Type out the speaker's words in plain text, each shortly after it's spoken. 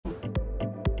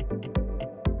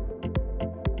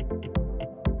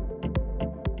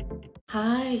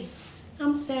Hi,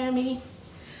 I'm Sammie.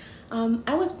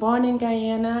 I was born in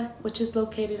Guyana, which is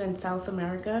located in South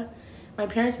America. My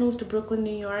parents moved to Brooklyn,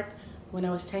 New York when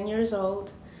I was 10 years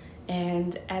old.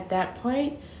 And at that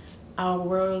point, our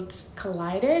worlds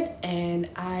collided. And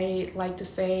I like to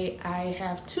say I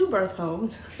have two birth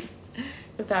homes,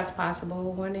 if that's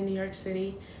possible. One in New York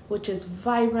City, which is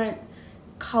vibrant,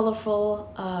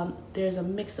 colorful. There's a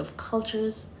mix of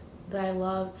cultures that I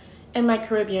love, and my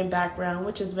Caribbean background,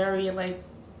 which is very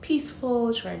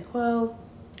peaceful, tranquil.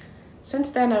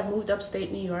 Since then, I've moved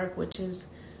upstate New York, which is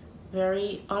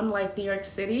very unlike New York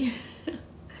City.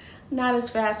 Not as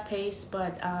fast paced,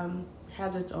 but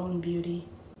has its own beauty.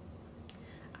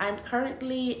 I'm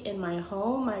currently in my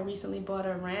home. I recently bought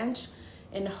a ranch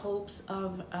in hopes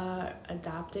of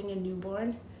adopting a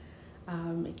newborn.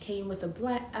 It came with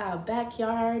a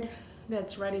backyard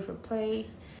that's ready for play.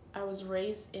 I was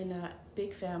raised in a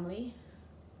big family,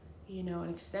 an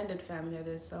extended family that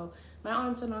is. So my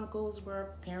aunts and uncles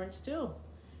were parents too.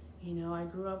 I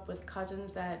grew up with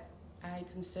cousins that I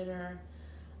consider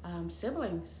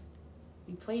siblings.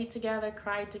 We played together,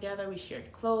 cried together, we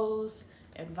shared clothes,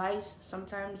 advice,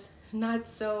 sometimes not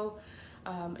so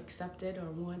accepted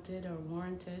or wanted or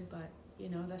warranted, but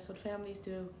that's what families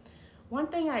do. One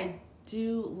thing I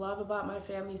do love about my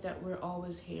family is that we're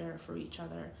always here for each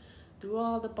other. Through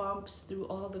all the bumps, through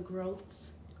all the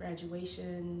growths,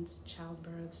 graduations,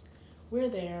 childbirths, we're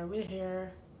there, we're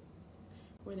here,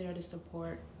 we're there to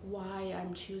support. Why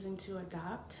I'm choosing to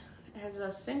adopt. As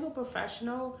a single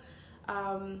professional,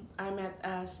 I'm at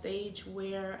a stage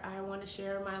where I want to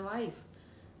share my life.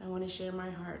 I want to share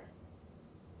my heart.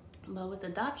 But with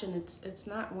adoption, it's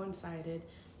not one-sided.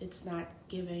 It's not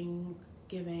giving.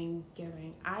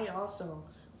 I also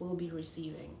will be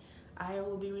receiving. I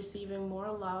will be receiving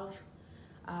more love.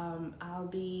 I'll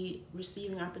be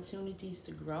receiving opportunities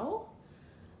to grow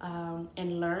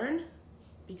and learn,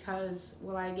 because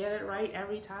will I get it right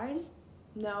every time?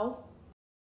 No.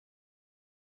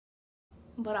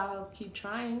 But I'll keep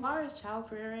trying. As far as child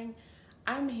rearing,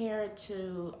 I'm here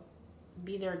to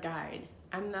be their guide.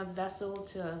 I'm the vessel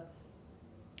to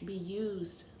be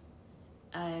used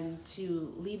and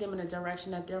to lead them in a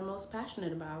direction that they're most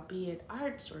passionate about, be it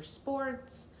arts or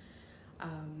sports,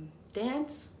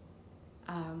 dance.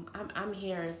 I'm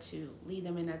here to lead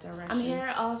them in that direction. I'm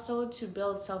here also to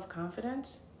build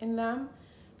self-confidence in them,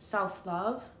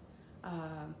 self-love,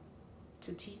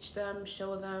 to teach them,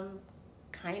 show them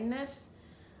kindness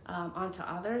onto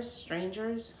others,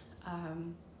 strangers,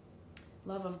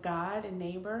 love of God and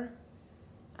neighbor.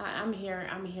 I'm here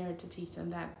to teach them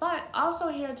that, but also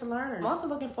here to learn. I'm also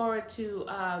looking forward to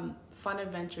fun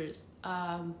adventures,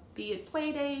 be it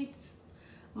play dates,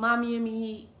 mommy and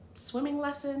me swimming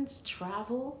lessons,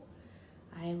 travel.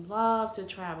 I love to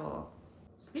travel.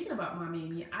 Speaking about mommy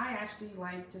and me, I actually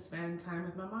like to spend time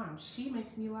with my mom. She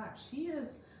makes me laugh. She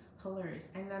is hilarious.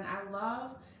 And then I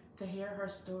love to hear her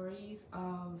stories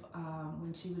of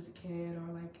when she was a kid,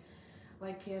 or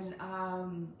like in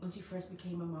when she first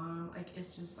became a mom.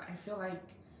 It's just, I feel like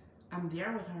I'm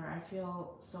there with her. I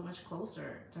feel so much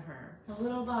closer to her. A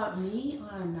little about me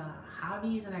on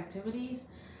hobbies and activities.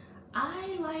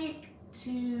 I like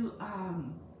to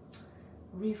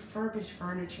refurbish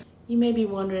furniture. You may be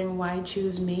wondering why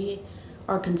choose me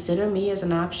or consider me as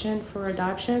an option for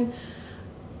adoption.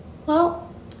 Well,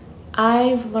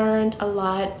 I've learned a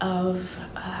lot of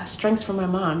strengths from my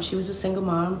mom. She was a single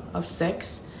mom of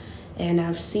 6, and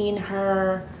I've seen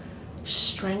her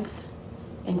strength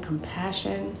and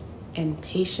compassion and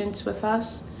patience with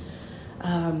us.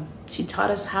 She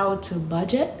taught us how to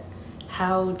budget,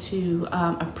 how to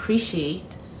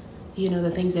appreciate,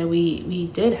 the things that we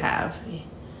did have.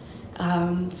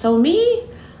 So me,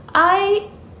 I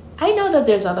know that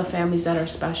there's other families that are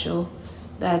special,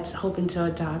 that's hoping to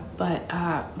adopt, but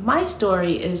my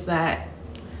story is that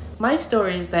my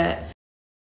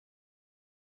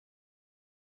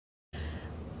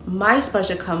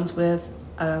special comes with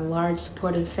a large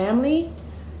supportive family.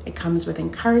 It comes with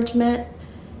encouragement.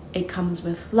 It comes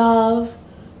with love,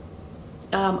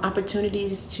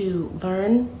 opportunities to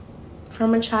learn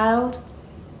from a child,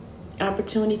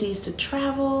 opportunities to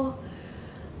travel,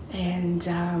 and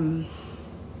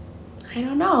I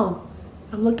don't know.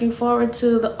 I'm looking forward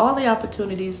to all the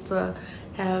opportunities to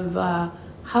have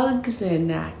hugs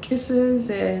and kisses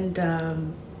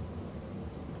and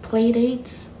play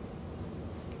dates.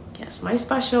 Yes, my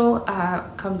special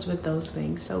comes with those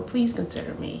things, so please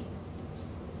consider me.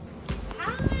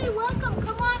 Hi, welcome,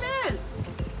 come on in.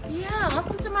 Yeah,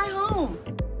 welcome to my home.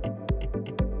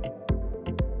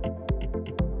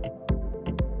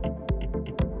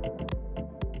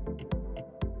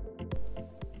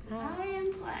 Hi,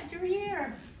 I'm glad you're here.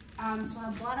 So I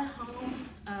bought a home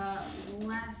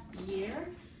last year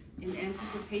in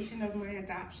anticipation of my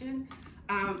adoption.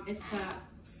 It's a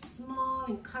small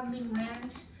and cuddly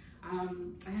ranch.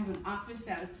 I have an office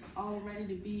that's all ready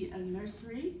to be a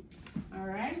nursery. All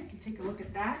right, you can take a look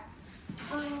at that.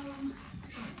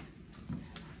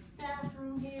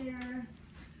 Bathroom here.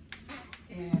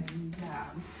 And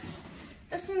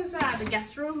this is the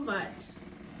guest room, but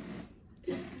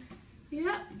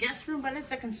yeah, guest room, but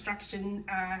it's a construction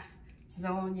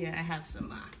zone. Yeah, I have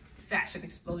some fashion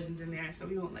explosions in there, so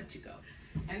we won't let you go.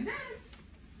 And this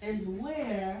is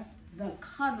where the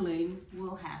cuddling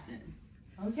will happen.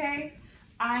 Okay,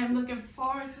 I am looking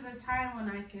forward to the time when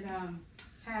I could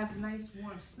have nice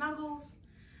warm snuggles.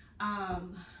 I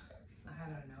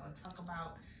don't know, talk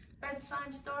about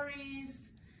bedtime stories,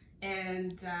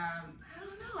 and I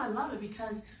don't know, I love it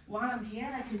because while I'm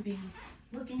here I could be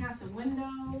looking out the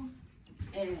window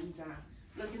and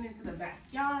looking into the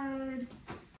backyard.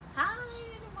 Hi,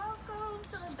 and welcome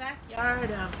to the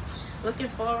backyard. Looking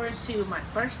forward to my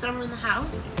first summer in the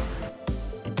house.